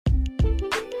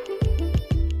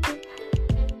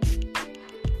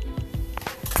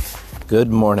Good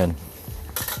morning.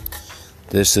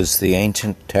 This is the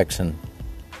Ancient Texan.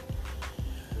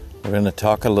 We're going to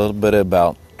talk a little bit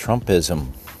about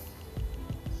Trumpism.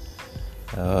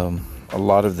 A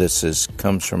lot of this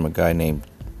comes from a guy named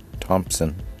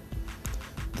Thompson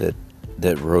that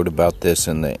wrote about this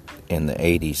in the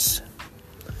 80s.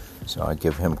 So I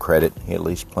give him credit. He at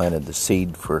least planted the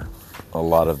seed for a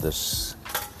lot of these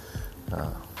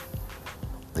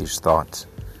thoughts.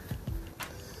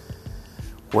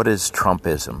 What is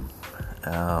Trumpism?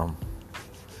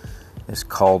 It's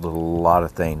called a lot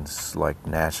of things like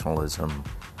nationalism.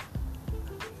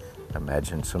 I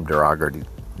imagine some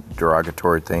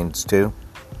derogatory things too.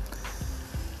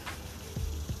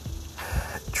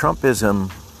 Trumpism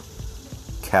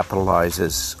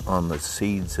capitalizes on the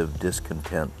seeds of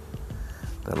discontent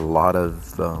that a lot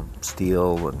of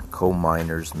steel and coal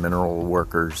miners, mineral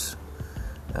workers,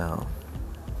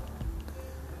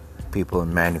 people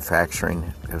in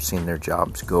manufacturing have seen their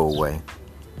jobs go away.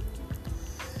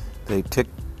 They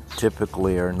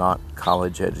typically are not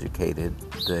college educated.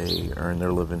 They earn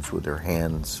their livings with their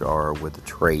hands or with a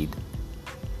trade.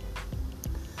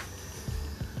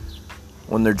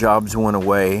 When their jobs went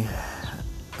away,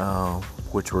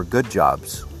 which were good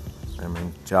jobs,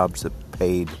 jobs that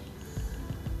paid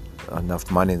enough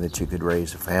money that you could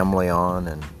raise a family on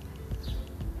and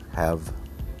have,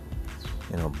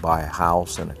 buy a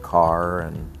house and a car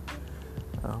and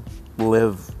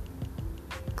live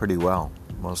pretty well.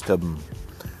 Most of them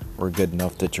were good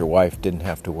enough that your wife didn't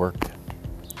have to work.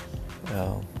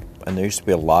 And there used to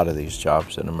be a lot of these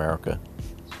jobs in America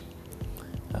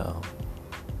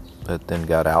that then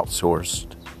got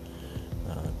outsourced.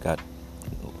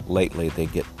 Lately they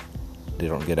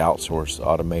don't get outsourced.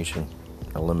 Automation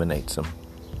eliminates them.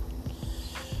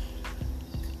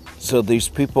 So these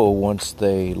people, once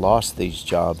they lost these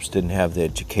jobs, didn't have the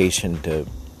education to,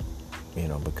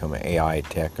 become an AI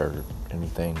tech or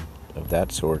anything of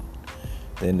that sort.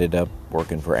 They ended up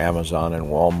working for Amazon and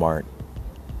Walmart,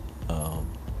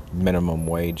 minimum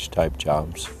wage type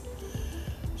jobs.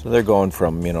 So they're going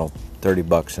from,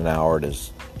 $30 an hour to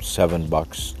 $7,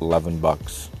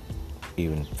 $11,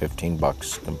 even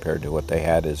 $15 compared to what they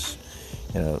had as,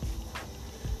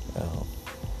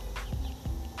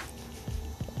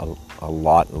 a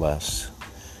lot less.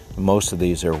 Most of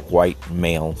these are white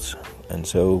males, and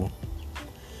so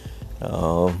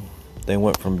they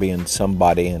went from being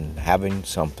somebody and having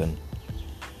something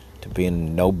to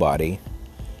being nobody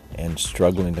and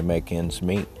struggling to make ends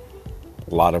meet.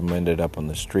 A lot of them ended up on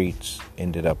the streets,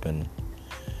 ended up in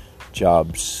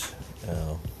jobs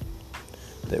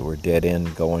that were dead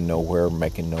end, going nowhere,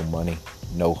 making no money,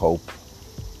 no hope.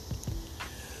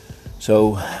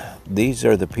 So these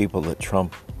are the people that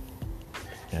Trump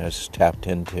has tapped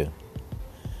into.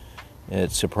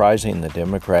 It's surprising the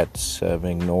Democrats have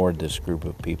ignored this group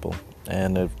of people,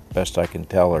 and as best I can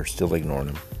tell are still ignoring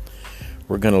them.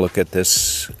 We're going to look at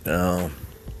this in a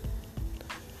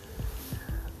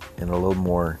little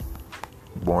more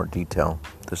detail.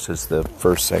 This is the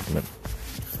first segment.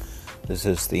 This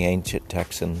is the Ancient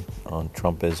Texan on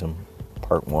Trumpism,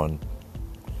 Part 1.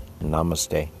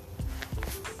 Namaste.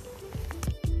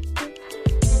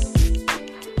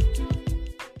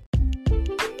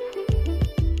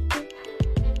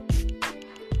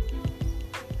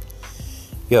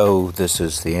 Yo, this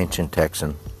is the Ancient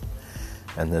Texan,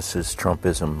 and this is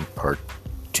Trumpism Part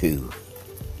 2.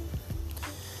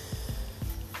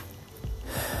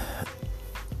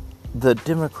 The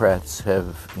Democrats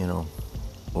have,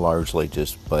 largely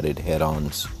just butted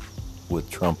head-ons with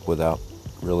Trump without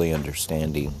really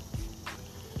understanding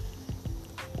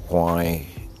why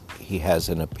he has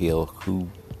an appeal,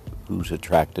 who's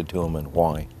attracted to him and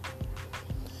why.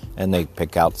 And they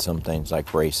pick out some things like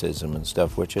racism and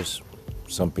stuff, which is,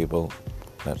 some people,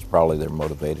 that's probably their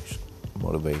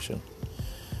motivation.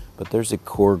 But there's a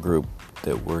core group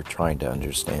that we're trying to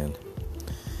understand.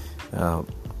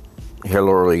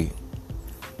 Hillary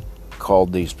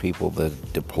called these people the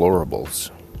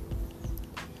deplorables.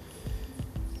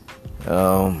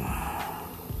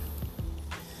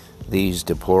 These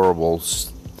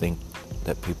deplorables think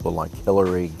that people like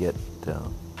Hillary get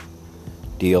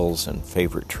deals and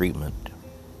favorite treatment.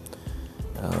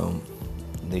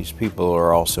 These people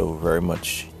are also very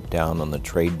much down on the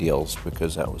trade deals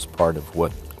because that was part of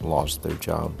what lost their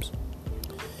jobs.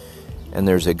 And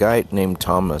there's a guy named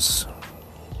Thompson,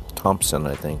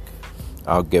 I think.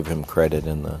 I'll give him credit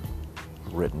in the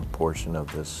written portion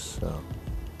of this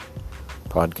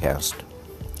podcast.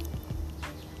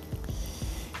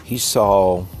 He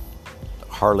saw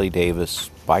Harley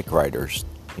Davidson bike riders,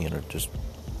 just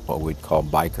what we'd call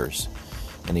bikers.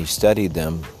 And he studied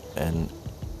them and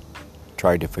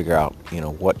tried to figure out,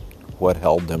 what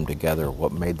held them together,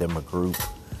 what made them a group,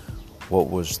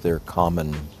 what was their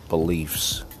common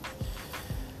beliefs.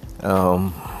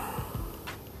 A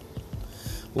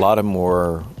lot of them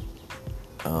were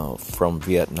from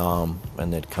Vietnam,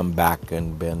 and they'd come back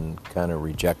and been kind of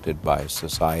rejected by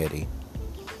society.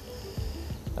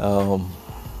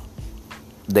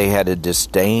 They had a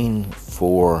disdain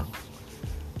for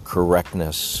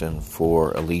correctness and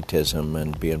for elitism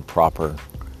and being proper.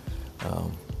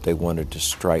 They wanted to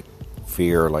strike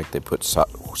fear, like they put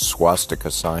swastika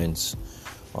signs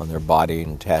on their body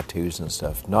and tattoos and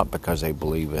stuff, not because they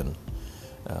believe in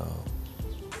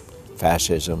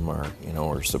fascism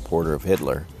or supporter of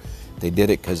Hitler. They did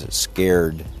it because it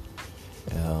scared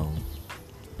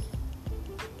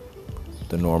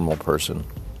the normal person.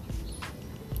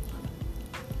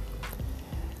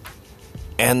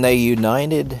 And they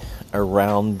united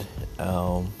around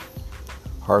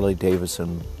Harley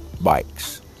Davidson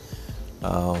bikes.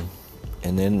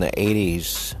 And in the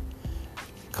 80s,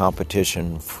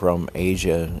 competition from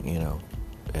Asia,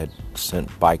 had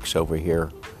sent bikes over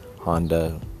here.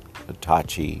 Honda,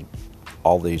 Hitachi,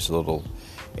 all these little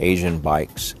Asian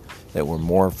bikes that were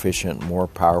more efficient, more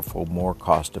powerful, more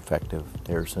cost effective.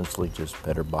 They're essentially just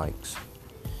better bikes.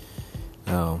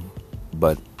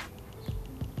 But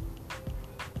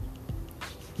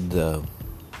the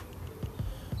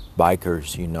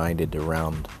bikers united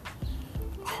around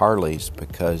Harleys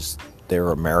because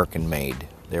they're American made.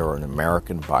 They were an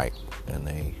American bike,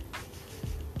 and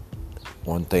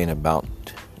one thing about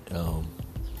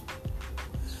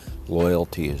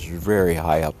loyalty is very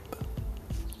high up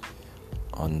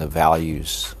on the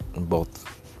values, both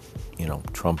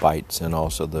Trumpites and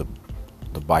also the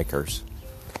bikers.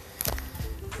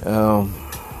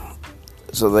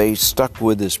 So they stuck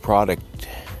with this product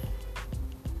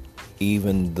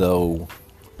even though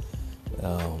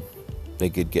they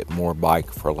could get more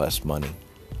bike for less money,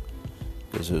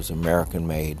 because it was American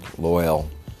made, loyal.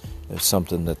 It was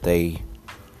something that they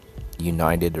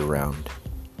united around.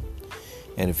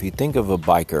 And if you think of a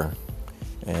biker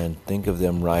and think of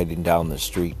them riding down the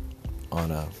street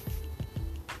on a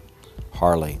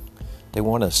Harley, they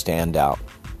want to stand out.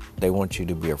 They want you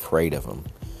to be afraid of them.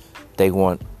 They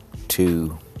want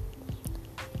to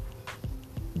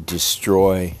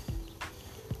destroy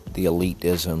the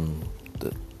elitism,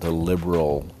 the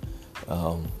liberal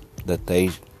that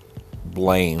they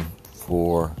blame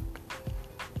for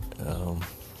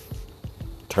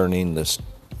turning the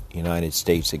United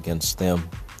States against them,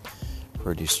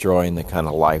 for destroying the kind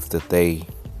of life that they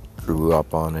grew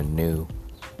up on and knew.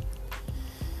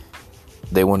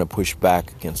 They want to push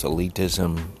back against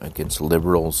elitism, against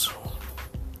liberals.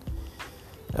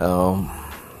 So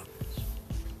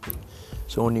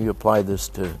when you apply this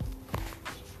to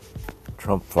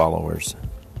Trump followers,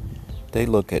 they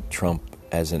look at Trump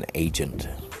as an agent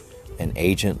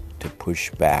to push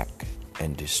back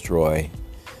and destroy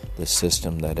the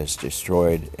system that has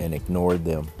destroyed and ignored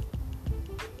them.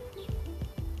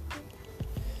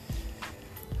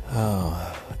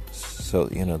 So,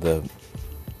 the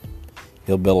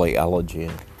Hillbilly Elegy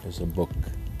is a book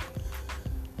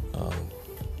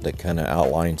that kind of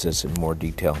outlines this in more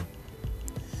detail.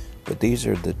 But these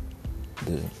are the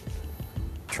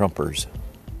Trumpers.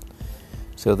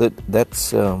 So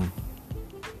that's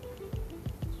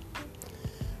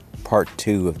part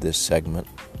 2 of this segment.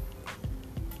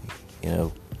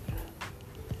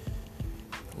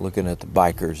 Looking at the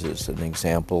bikers as an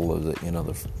example of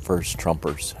the first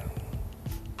Trumpers.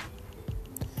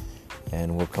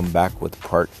 And we'll come back with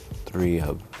part 3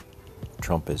 of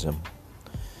Trumpism.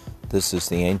 This is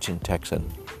the Ancient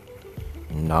Texan.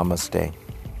 Namaste.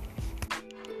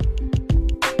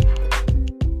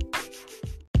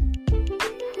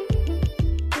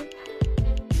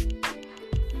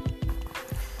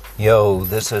 Yo,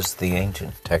 this is the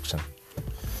Ancient Texan.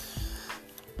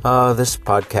 This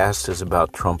podcast is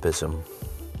about Trumpism.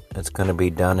 It's going to be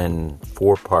done in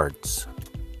 4 parts.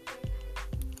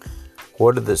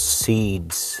 What are the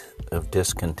seeds of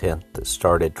discontent that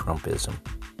started Trumpism?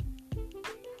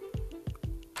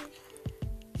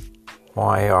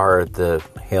 Why are the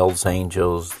Hells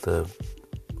Angels, the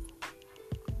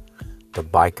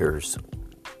bikers,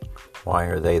 why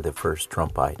are they the first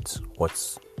Trumpites?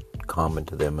 What's common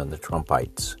to them and the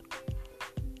Trumpites?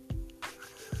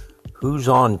 Who's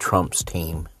on Trump's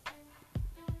team?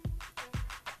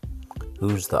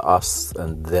 Who's the us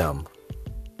and them?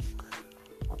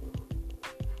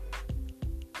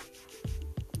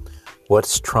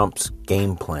 What's Trump's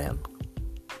game plan?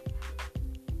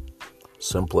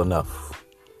 Simple enough.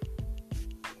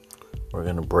 We're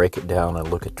going to break it down and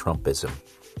look at Trumpism.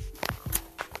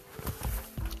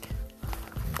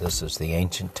 This is the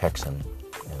Ancient Texan,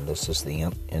 and this is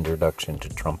the introduction to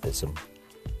Trumpism.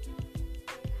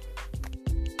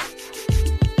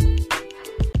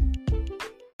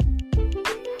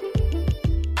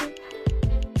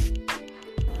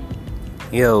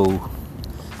 Yo,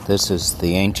 this is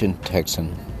the Ancient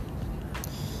Texan.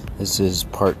 This is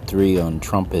part 3 on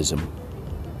Trumpism.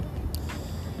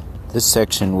 This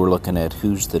section we're looking at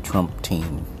who's the Trump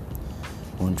team.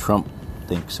 When Trump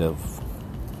thinks of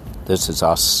this is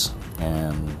us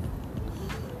and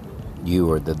you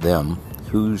are the them,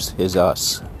 who's his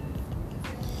us?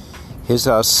 His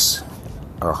us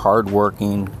are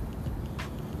hardworking,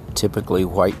 typically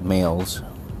white males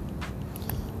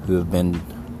who have been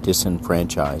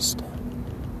disenfranchised,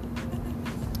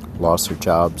 lost their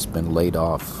jobs, been laid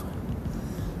off,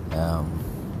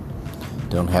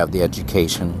 don't have the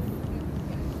education,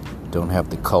 don't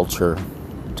have the culture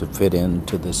to fit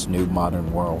into this new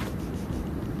modern world.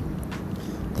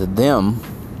 The them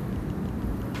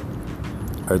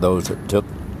are those that took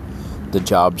the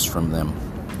jobs from them.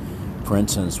 For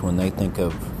instance, when they think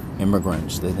of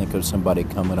immigrants, they think of somebody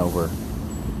coming over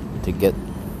to get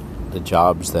the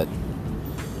jobs that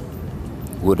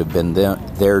would have been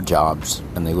their jobs,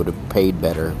 and they would have paid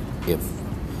better if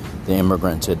the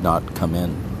immigrants had not come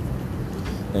in.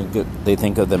 They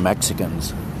think of the Mexicans,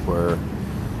 where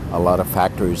a lot of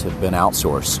factories have been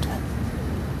outsourced.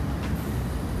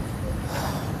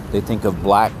 They think of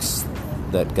blacks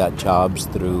that got jobs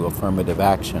through affirmative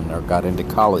action or got into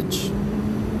college.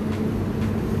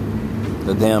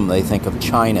 To them, they think of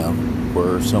China,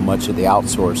 where so much of the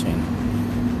outsourcing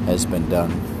has been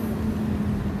done.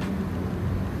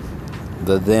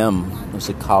 The them is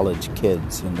the college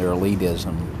kids and their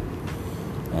elitism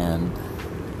and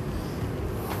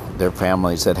their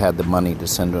families that had the money to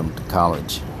send them to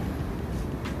college.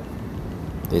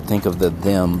 They think of the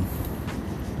them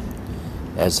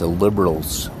as the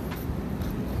liberals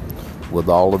with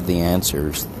all of the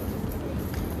answers,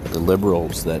 the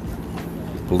liberals that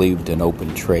believed in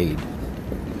open trade,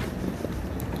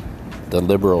 the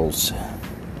liberals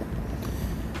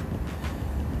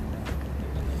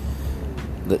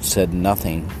that said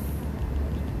nothing,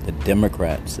 the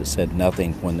Democrats that said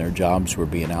nothing when their jobs were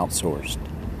being outsourced,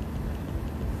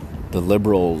 the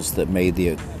liberals that made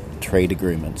the trade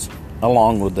agreements,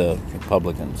 along with the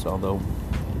Republicans, although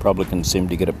Republicans seem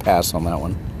to get a pass on that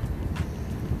one.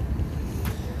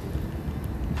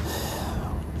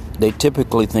 They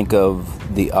typically think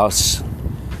of the us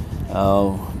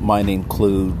might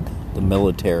include the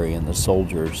military and the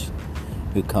soldiers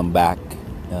who come back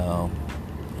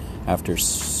after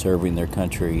serving their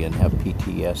country and have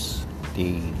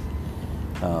PTSD,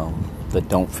 that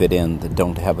don't fit in, that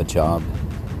don't have a job.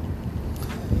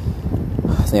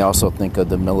 They also think of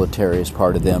the military as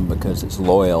part of them because it's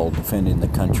loyal, defending the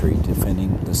country,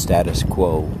 defending the status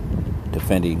quo,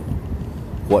 defending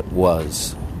what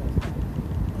was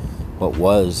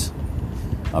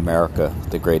America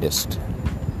the greatest.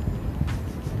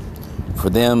 For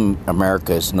them,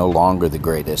 America is no longer the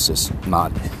greatest. It's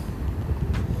not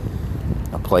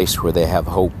a place where they have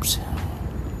hopes.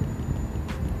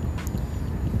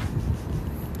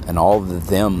 And all of the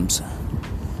thems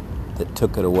that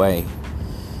took it away.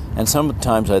 And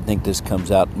sometimes I think this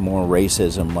comes out more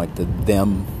racism, like the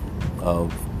them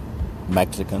of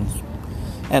Mexicans.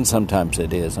 And sometimes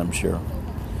it is, I'm sure.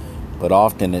 But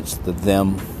often it's the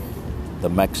them, the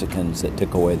Mexicans, that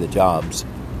took away the jobs.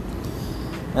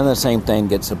 And the same thing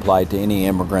gets applied to any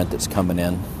immigrant that's coming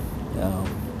in.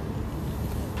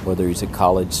 Whether he's a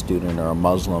college student or a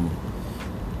Muslim.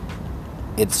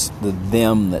 It's the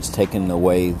them that's taken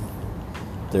away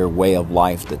their way of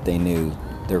life that they knew.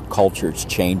 Their culture's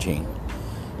changing,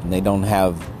 and they don't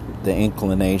have the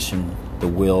inclination, the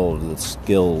will, the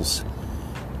skills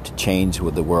to change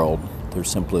with the world. They're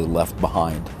simply left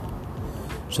behind.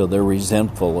 So they're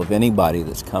resentful of anybody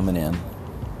that's coming in,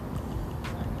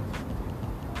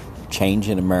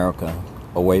 changing America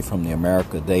away from the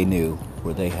America they knew,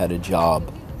 where they had a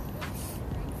job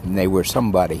and they were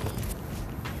somebody.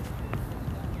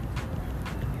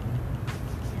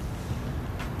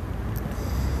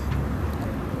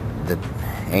 The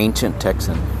Ancient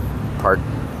Texan, part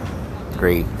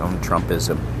 3 on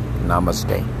Trumpism.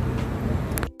 Namaste.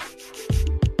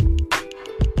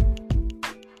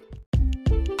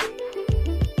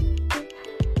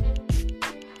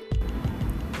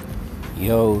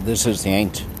 Yo, this is the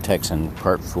Ancient Texan,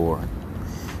 part 4.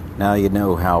 Now you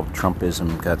know how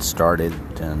Trumpism got started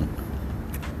and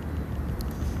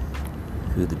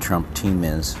who the Trump team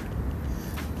is.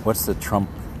 What's the Trump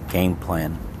game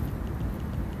plan?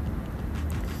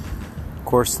 Of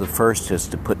course, the first is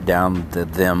to put down the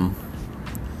them,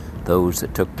 the those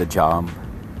that took the job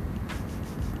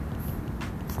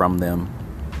from them,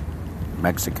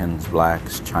 Mexicans,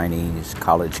 blacks, Chinese,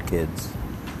 college kids,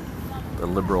 the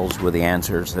liberals with the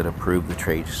answers that approve the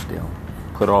trade deal.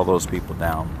 Put all those people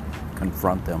down,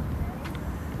 confront them,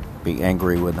 be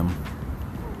angry with them,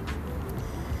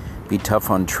 be tough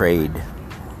on trade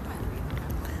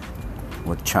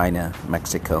with China,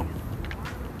 Mexico.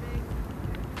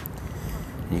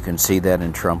 You can see that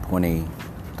in Trump when he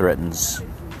threatens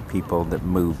people that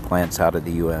move plants out of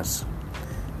the U.S.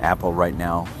 Apple right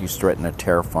now, he's threatening a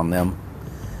tariff on them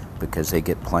because they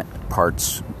get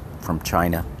parts from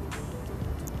China.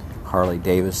 Harley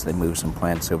Davis, they moved some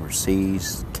plants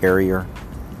overseas. Carrier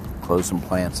closed some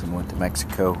plants and went to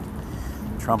Mexico.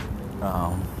 Trump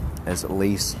is at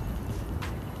least,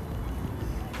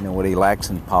 what he lacks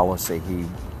in policy, he,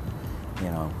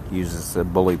 uses the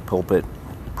bully pulpit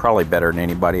probably better than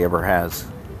anybody ever has.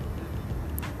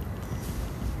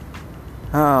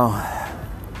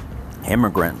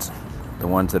 Immigrants, the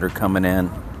ones that are coming in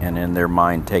and in their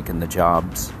mind taking the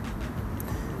jobs.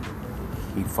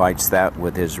 He fights that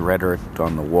with his rhetoric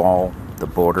on the wall, the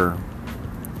border.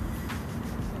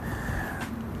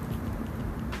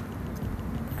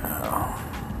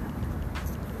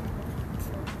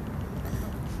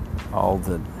 All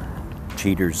the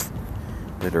cheaters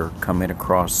that are coming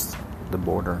across the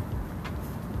border.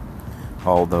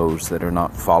 All those that are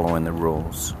not following the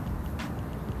rules.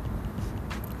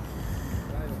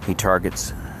 He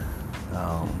targets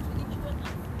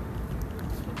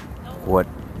what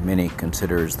many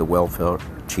consider as the welfare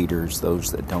cheaters,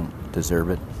 those that don't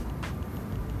deserve it.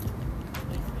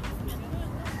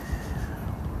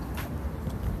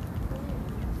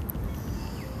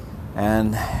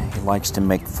 And he likes to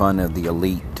make fun of the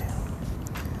elite,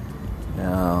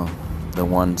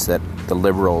 the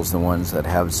liberals, the ones that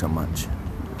have so much.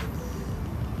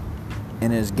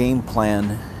 And his game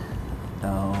plan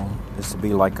is to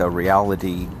be like a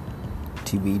reality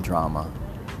TV drama,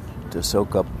 to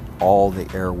soak up all the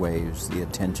airwaves, the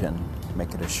attention,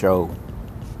 make it a show.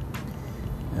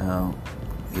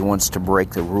 He wants to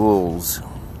break the rules.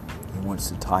 He wants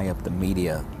to tie up the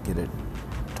media, get it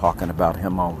talking about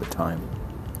him all the time.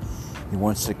 He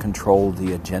wants to control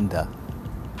the agenda.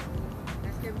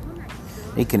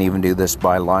 He can even do this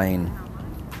by lying.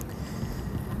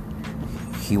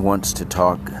 He wants to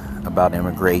talk about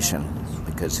immigration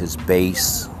because his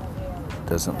base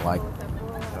doesn't like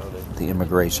the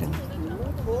immigration.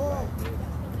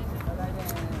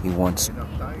 He wants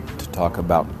to talk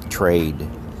about trade,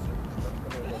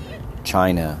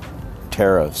 China,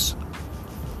 tariffs.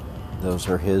 Those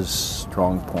are his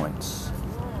strong points.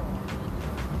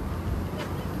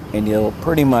 And he'll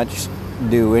pretty much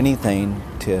do anything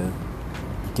to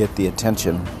get the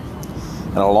attention.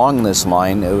 And along this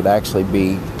line, it would actually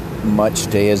be much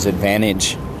to his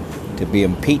advantage to be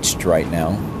impeached right now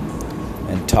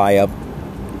and tie up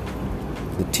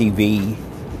the TV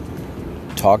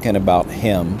talking about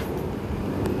him,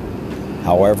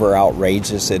 however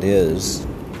outrageous it is,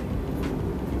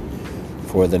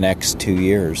 for the next 2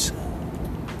 years.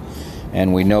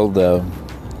 And we know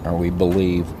we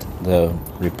believe the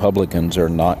Republicans are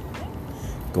not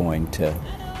going to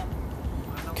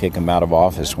kick him out of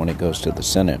office when it goes to the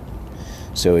Senate.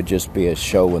 So it'd just be a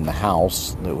show in the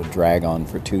House that would drag on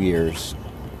for 2 years,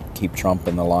 keep Trump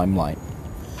in the limelight.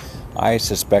 I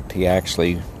suspect he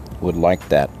actually would like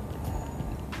that.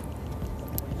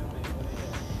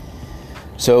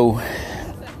 So,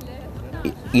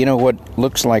 what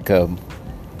looks like a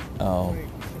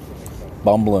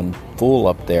bumbling fool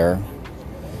up there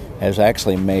has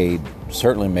actually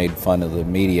certainly made fun of the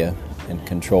media and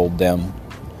controlled them,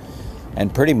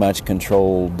 and pretty much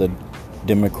controlled the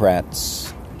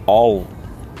Democrats, all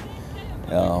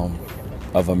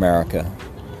of America.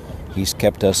 He's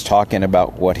kept us talking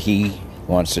about what he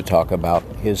wants to talk about,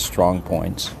 his strong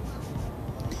points.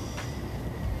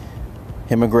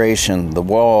 Immigration, the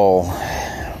wall,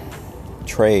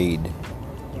 trade,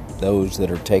 those that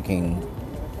are taking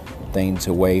things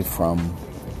away from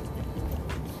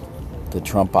the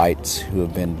Trumpites who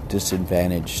have been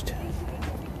disadvantaged.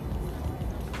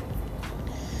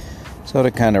 So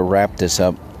to kind of wrap this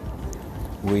up,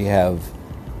 we have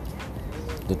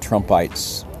the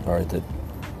Trumpites, or the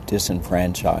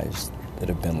disenfranchised, that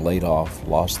have been laid off,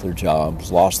 lost their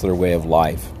jobs, lost their way of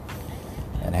life,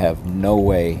 and have no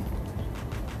way,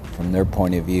 from their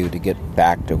point of view, to get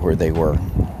back to where they were.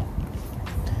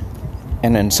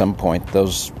 And at some point,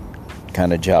 those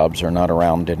kind of jobs are not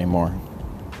around anymore.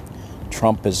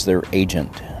 Trump is their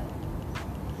agent.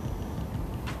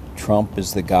 Trump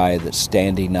is the guy that's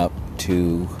standing up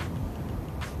to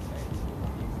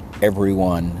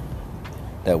everyone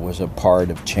that was a part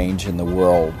of changing the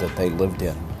world that they lived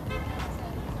in.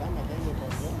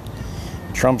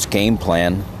 Trump's game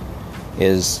plan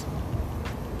is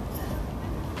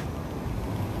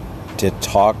to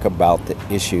talk about the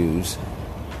issues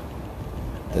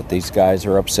that these guys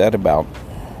are upset about.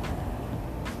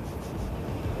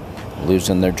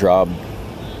 Losing their job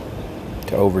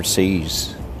to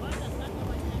overseas.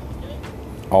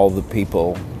 All the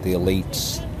people, the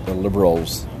elites, the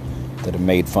liberals that have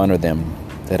made fun of them,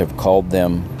 that have called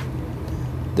them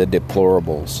the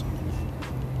deplorables.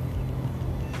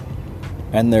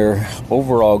 And their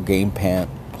overall game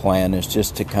plan is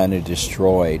just to kind of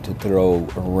destroy, to throw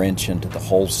a wrench into the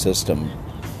whole system,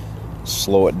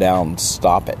 slow it down,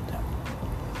 stop it.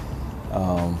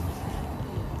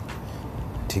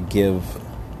 To give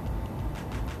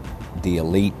the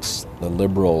elites, the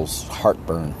liberals,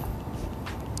 heartburn.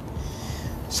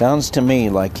 Sounds to me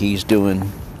like he's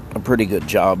doing a pretty good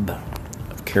job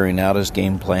of carrying out his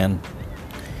game plan,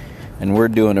 and we're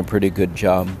doing a pretty good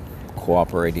job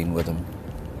cooperating with him.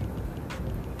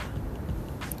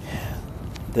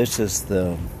 This is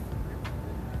the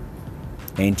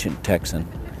Ancient Texan,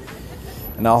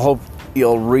 and I hope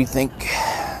you'll rethink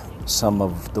some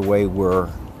of the way we're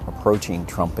approaching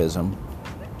Trumpism.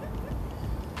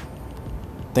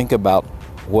 Think about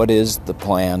what is the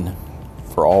plan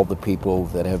for all the people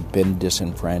that have been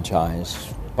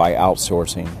disenfranchised by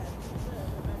outsourcing,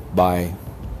 by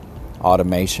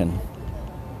automation,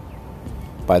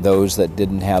 by those that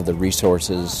didn't have the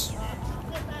resources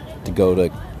to go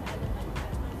to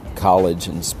college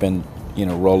and spend,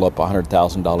 roll up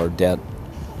 $100,000 debt,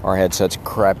 or had such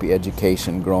crappy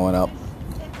education growing up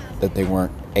that they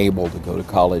weren't able to go to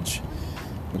college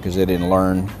because they didn't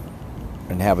learn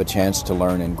and have a chance to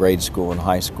learn in grade school and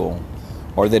high school,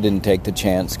 or they didn't take the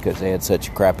chance because they had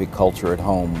such crappy culture at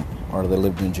home, or they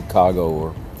lived in Chicago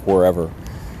or wherever,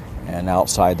 and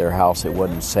outside their house it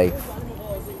wasn't safe.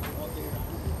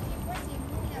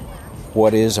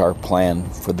 What is our plan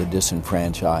for the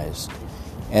disenfranchised?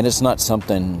 And it's not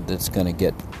something that's going to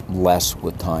get less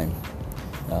with time.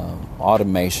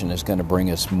 Automation is going to bring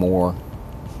us more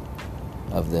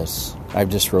of this. I've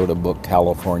just wrote a book,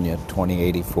 California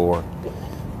 2084,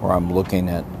 where I'm looking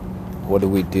at what do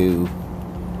we do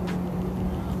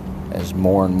as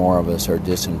more and more of us are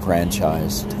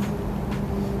disenfranchised.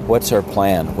 What's our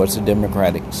plan? What's the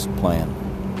Democrats' plan?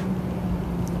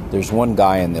 There's one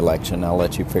guy in the election, I'll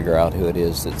let you figure out who it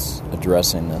is that's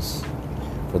addressing this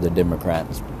for the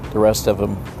Democrats. The rest of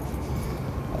them,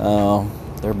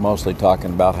 they're mostly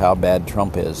talking about how bad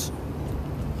Trump is.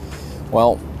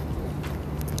 Well,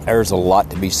 there's a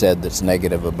lot to be said that's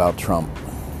negative about Trump.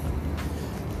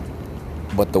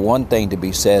 But the one thing to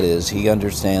be said is he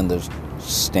understands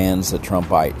the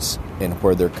Trumpites and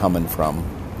where they're coming from.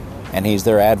 And he's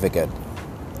their advocate.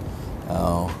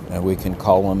 And we can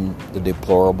call them the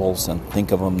deplorables and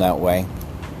think of them that way.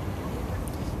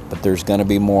 But there's going to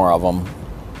be more of them.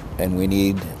 And we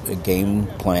need a game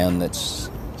plan that's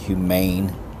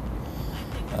humane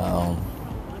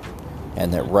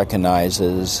and that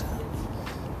recognizes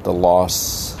the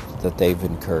loss that they've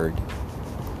incurred.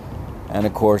 And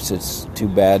of course, it's too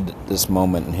bad at this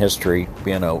moment in history,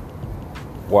 being a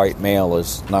white male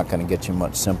is not going to get you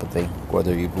much sympathy,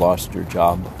 whether you've lost your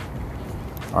job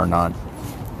or not.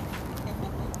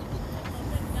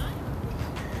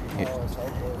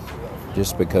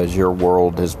 Just because your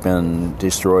world has been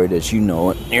destroyed as you know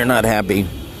it, you're not happy.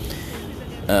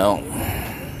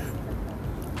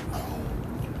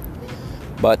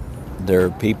 But they're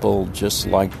people just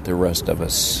like the rest of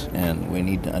us, and we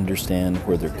need to understand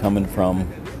where they're coming from,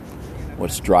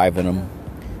 what's driving them,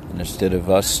 and instead of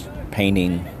us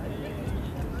painting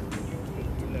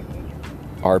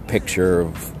our picture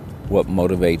of what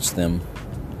motivates them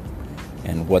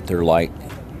and what they're like,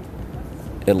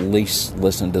 at least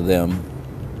listen to them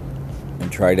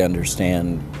and try to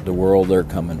understand the world they're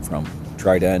coming from.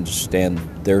 Try to understand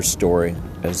their story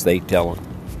as they tell it.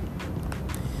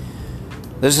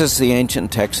 This is the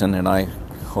Ancient Texan, and I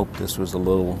hope this was a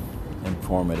little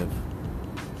informative.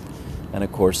 And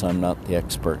of course, I'm not the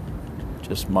expert,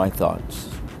 just my thoughts,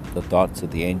 the thoughts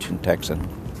of the Ancient Texan.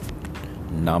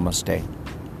 Namaste.